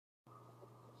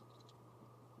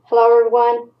Hello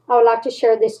everyone. I would like to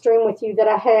share this dream with you that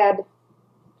I had.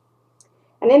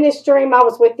 And in this dream I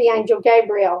was with the angel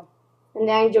Gabriel. And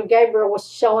the angel Gabriel was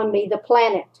showing me the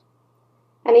planet.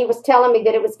 And he was telling me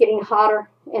that it was getting hotter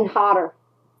and hotter.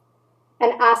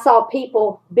 And I saw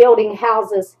people building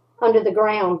houses under the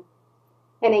ground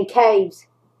and in caves,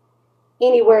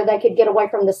 anywhere they could get away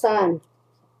from the sun.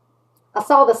 I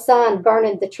saw the sun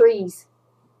burning the trees.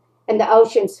 And the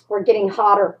oceans were getting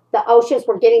hotter. The oceans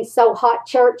were getting so hot,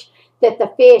 church, that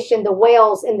the fish and the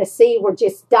whales in the sea were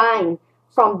just dying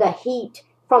from the heat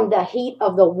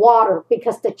of the water,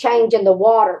 because the change in the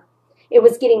water. It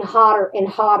was getting hotter and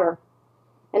hotter.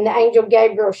 And the angel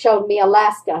Gabriel showed me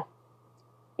Alaska,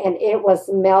 and it was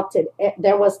melted.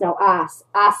 There was no ice.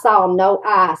 I saw no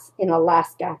ice in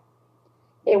Alaska.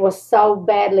 It was so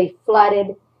badly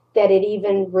flooded that it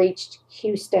even reached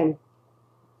Houston.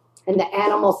 And the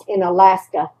animals in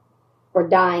Alaska were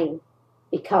dying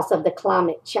because of the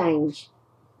climate change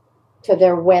to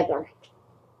their weather.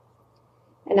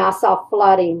 And I saw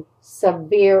flooding,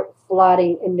 severe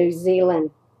flooding in New Zealand,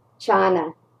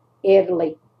 China,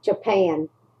 Italy, Japan,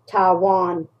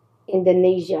 Taiwan,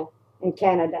 Indonesia, and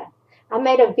Canada. I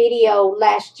made a video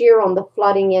last year on the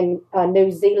flooding in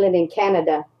New Zealand and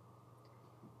Canada.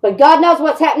 But God knows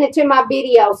what's happening to my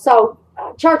videos. So,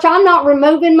 church, I'm not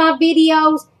removing my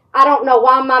videos. I don't know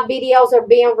why my videos are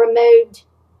being removed.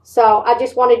 So I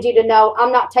just wanted you to know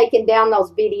I'm not taking down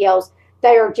those videos.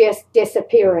 They are just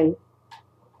disappearing.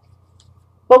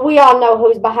 But we all know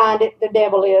who's behind it. The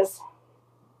devil is.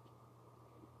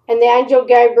 And the angel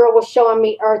Gabriel was showing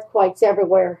me earthquakes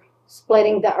everywhere,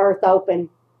 splitting the earth open.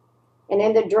 And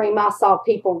in the dream I saw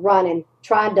people running,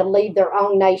 trying to leave their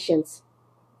own nations.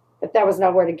 But there was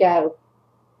nowhere to go.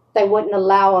 They wouldn't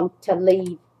allow them to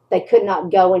leave. They could not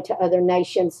go into other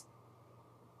nations.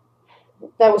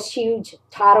 There was huge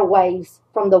tidal waves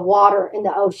from the water in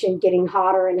the ocean getting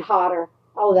hotter and hotter.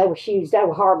 Oh, they were huge. They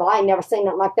were horrible. I ain't never seen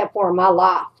nothing like that before in my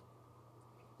life.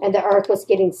 And the earth was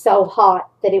getting so hot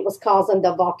that it was causing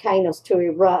the volcanoes to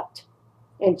erupt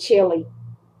in Chile,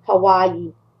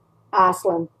 Hawaii,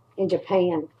 Iceland, and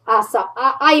Japan.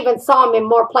 I even saw them in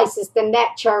more places than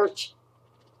that, church.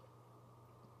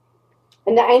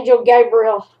 And the angel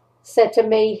Gabriel said to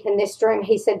me in this dream,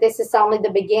 he said, this is only the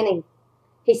beginning.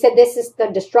 He said, this is the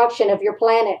destruction of your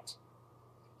planet.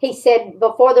 He said,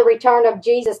 before the return of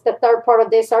Jesus, the third part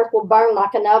of this earth will burn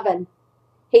like an oven.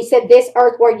 He said, this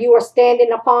earth where you are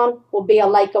standing upon will be a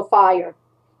lake of fire.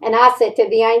 And I said to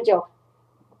the angel,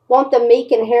 won't the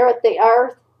meek inherit the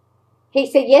earth? He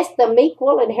said, yes, the meek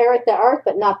will inherit the earth,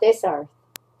 but not this earth.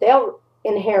 They'll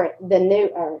inherit the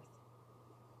new earth.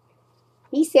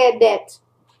 He said that,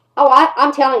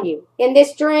 I'm telling you, in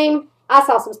this dream, I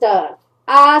saw some stuff.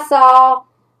 I saw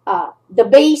the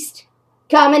beast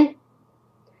coming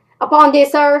upon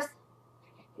this earth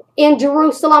in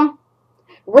Jerusalem,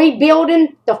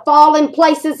 rebuilding the fallen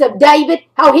places of David.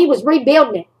 How he was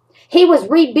rebuilding it. He was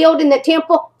rebuilding the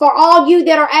temple. For all you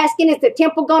that are asking, is the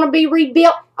temple going to be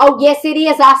rebuilt? Oh, yes, it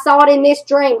is. I saw it in this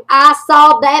dream. I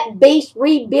saw that beast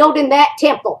rebuilding that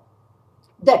temple.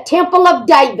 The temple of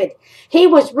David. He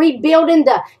was rebuilding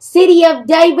the city of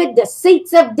David, the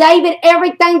seats of David,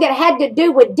 everything that had to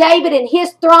do with David and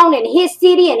his throne and his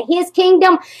city and his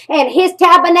kingdom and his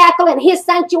tabernacle and his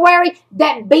sanctuary.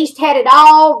 That beast had it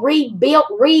all rebuilt,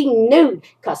 renewed,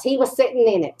 because he was sitting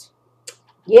in it.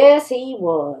 Yes, he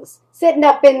was. Sitting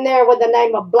up in there with the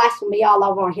name of blasphemy all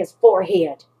over his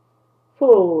forehead.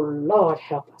 Oh, Lord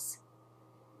help us.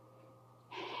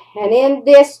 And in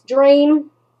this dream,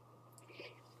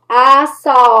 I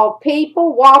saw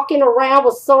people walking around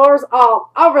with sores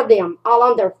all over them, all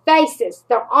on their faces,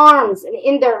 their arms, and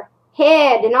in their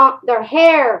head and on their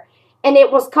hair. And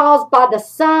it was caused by the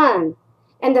sun.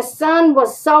 And the sun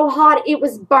was so hot, it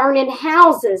was burning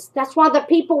houses. That's why the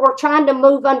people were trying to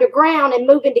move underground and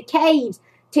move into caves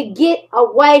to get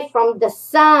away from the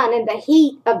sun and the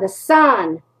heat of the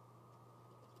sun.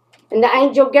 And the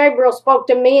angel Gabriel spoke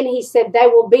to me and he said, there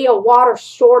will be a water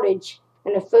shortage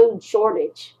and a food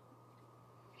shortage.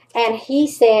 And he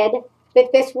said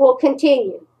that this will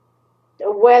continue.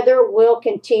 The weather will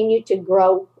continue to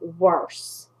grow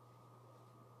worse.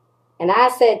 And I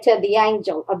said to the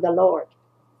angel of the Lord,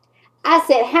 I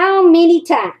said, how many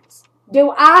times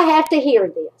do I have to hear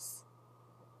this?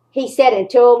 He said,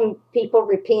 until people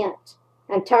repent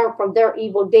and turn from their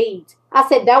evil deeds. I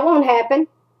said, that won't happen.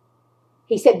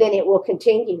 He said, then it will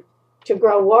continue to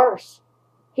grow worse.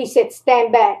 He said,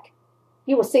 stand back.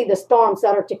 You will see the storms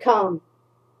that are to come.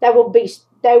 They will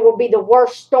be the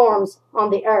worst storms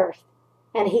on the earth.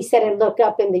 And he said, and look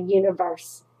up in the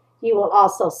universe. You will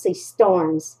also see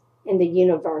storms in the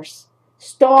universe.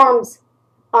 Storms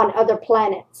on other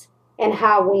planets and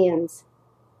high winds.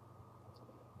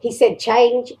 He said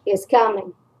change is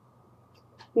coming.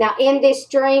 Now in this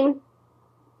dream,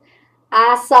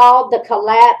 I saw the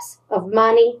collapse of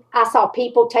money. I saw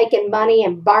people taking money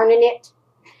and burning it.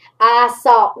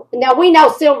 Now we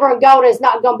know silver and gold is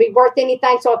not going to be worth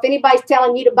anything. So if anybody's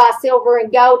telling you to buy silver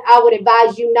and gold, I would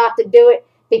advise you not to do it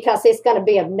because it's going to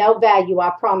be of no value.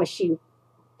 I promise you.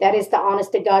 That is the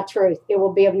honest to God truth. It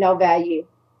will be of no value.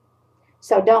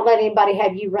 So don't let anybody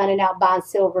have you running out buying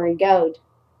silver and gold.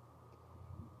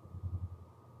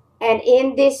 And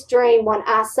in this dream, when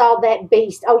I saw that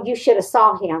beast, oh, you should have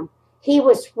saw him. He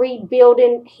was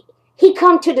rebuilding. He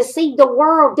come to deceive the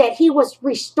world that he was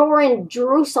restoring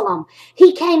Jerusalem.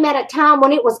 He came at a time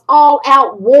when it was all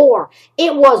out war.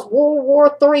 It was World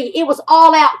War III. It was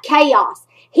all out chaos.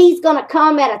 He's going to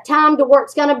come at a time to where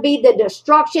it's going to be the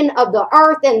destruction of the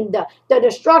earth and the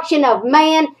destruction of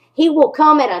man. He will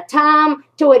come at a time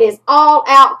to it is all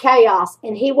out chaos.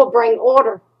 And he will bring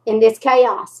order in this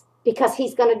chaos because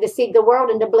he's going to deceive the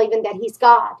world into believing that he's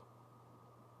God.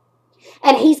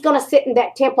 And he's going to sit in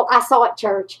that temple. I saw it,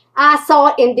 church. I saw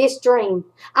it in this dream.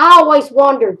 I always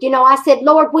wondered, I said,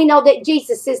 Lord, we know that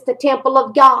Jesus is the temple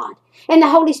of God. And the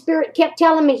Holy Spirit kept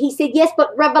telling me, he said, yes,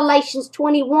 but Revelations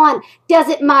 21,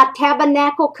 doesn't my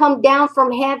tabernacle come down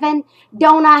from heaven?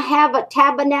 Don't I have a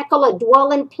tabernacle, a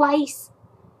dwelling place?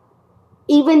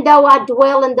 Even though I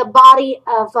dwell in the body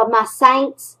of my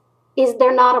saints, is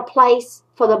there not a place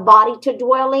for the body to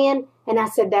dwell in? And I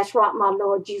said, that's right, my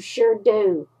Lord, you sure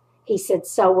do. He said,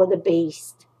 so will the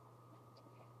beast.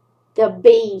 The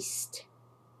beast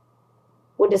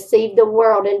will deceive the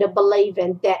world into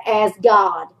believing that as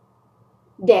God,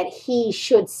 that he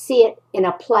should sit in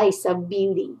a place of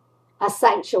beauty, a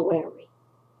sanctuary.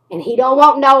 And he don't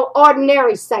want no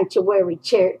ordinary sanctuary,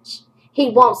 church. He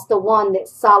wants the one that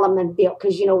Solomon built.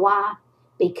 Because you know why?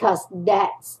 Because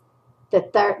that's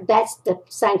the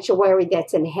sanctuary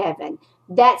that's in heaven.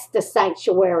 That's the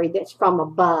sanctuary that's from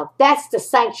above. That's the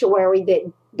sanctuary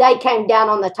that they came down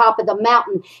on the top of the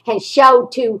mountain and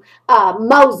showed to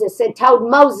Moses and told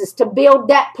Moses to build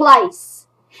that place.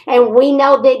 And we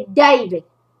know that David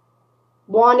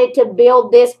wanted to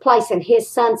build this place and his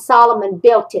son Solomon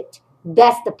built it.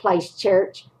 That's the place,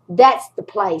 church. That's the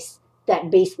place that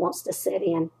beast wants to sit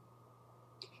in.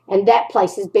 And that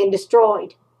place has been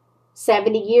destroyed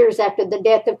 70 years after the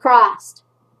death of Christ.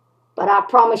 But I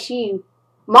promise you,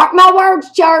 mark my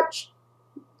words, church,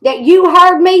 that you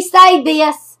heard me say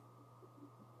this.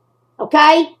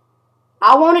 Okay?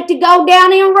 I want it to go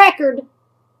down in record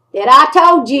that I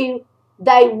told you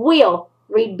they will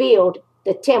rebuild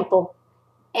the temple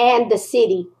and the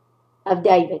city of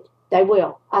David. They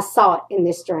will. I saw it in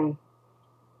this dream.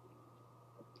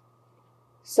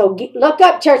 So look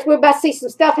up, church. We're about to see some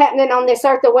stuff happening on this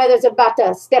earth. The weather's about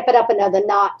to step it up another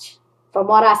notch from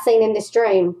what I've seen in this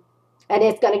dream. And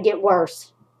it's going to get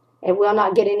worse. It will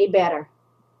not get any better.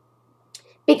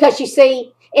 Because you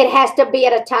see, it has to be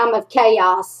at a time of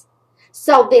chaos.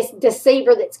 So this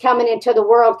deceiver that's coming into the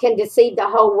world can deceive the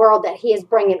whole world that he is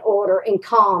bringing order and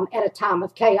calm at a time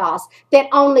of chaos. That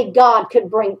only God could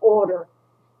bring order.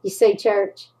 You see,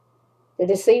 church, the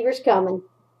deceiver's coming.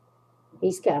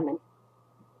 He's coming.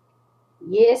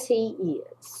 Yes, he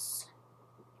is.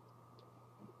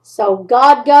 So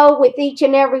God go with each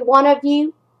and every one of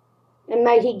you. And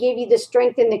may he give you the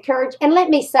strength and the courage. And let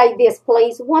me say this,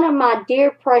 please. One of my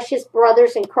dear, precious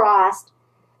brothers in Christ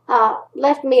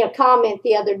left me a comment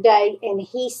the other day. And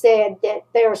he said that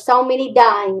there are so many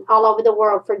dying all over the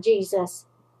world for Jesus.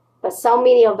 But so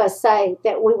many of us say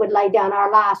that we would lay down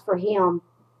our lives for him.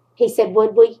 He said,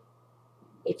 would we?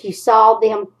 If you saw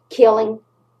them killing,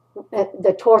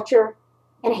 the torture.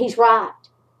 And he's right.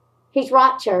 He's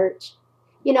right, church.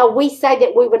 We say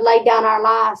that we would lay down our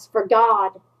lives for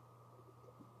God.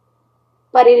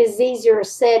 But it is easier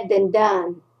said than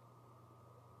done.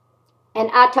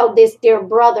 And I told this dear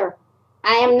brother,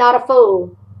 I am not a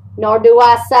fool, nor do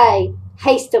I say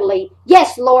hastily,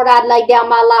 yes, Lord, I'd lay down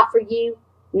my life for you.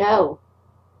 No.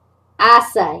 I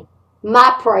say,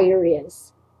 my prayer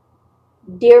is,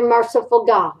 dear merciful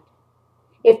God,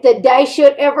 if the day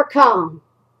should ever come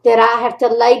that I have to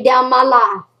lay down my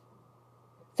life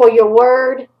for your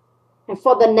word and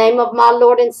for the name of my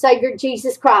Lord and Savior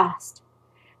Jesus Christ,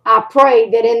 I pray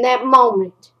that in that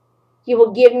moment you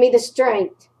will give me the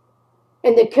strength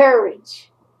and the courage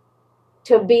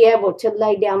to be able to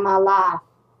lay down my life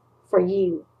for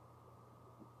you.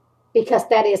 Because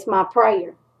that is my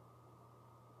prayer.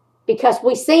 Because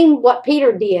we seen what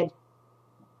Peter did.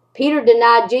 Peter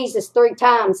denied Jesus 3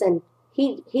 times and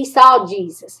he saw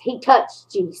Jesus. He touched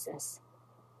Jesus.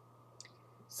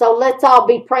 So let's all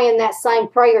be praying that same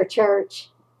prayer, church.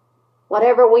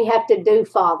 Whatever we have to do,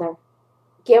 Father,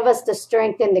 give us the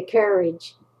strength and the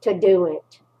courage to do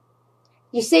it.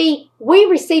 You see, we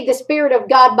receive the Spirit of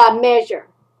God by measure,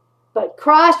 but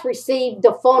Christ received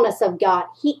the fullness of God.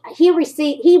 He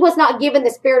was not given the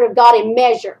Spirit of God in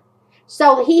measure,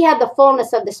 so he had the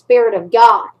fullness of the Spirit of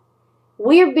God.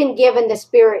 We've been given the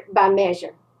Spirit by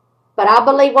measure, but I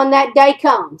believe when that day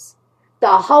comes, the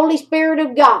Holy Spirit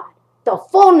of God, the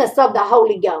fullness of the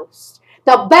Holy Ghost,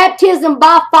 the baptism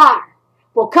by fire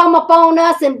will come upon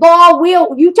us, and boy,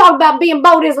 you talk about being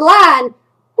bold as a lion,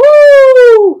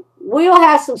 woo! We'll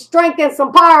have some strength and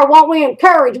some power, won't we?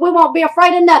 Encourage. We won't be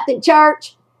afraid of nothing,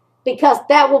 church, because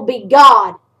that will be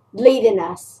God leading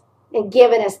us and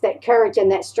giving us that courage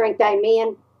and that strength,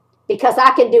 amen, because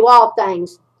I can do all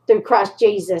things through Christ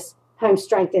Jesus, whom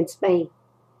strengthens me.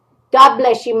 God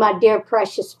bless you, my dear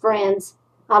precious friends.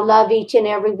 I love each and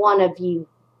every one of you,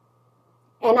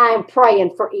 and I am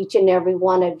praying for each and every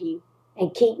one of you,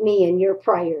 and keep me in your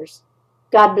prayers.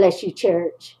 God bless you,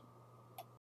 church.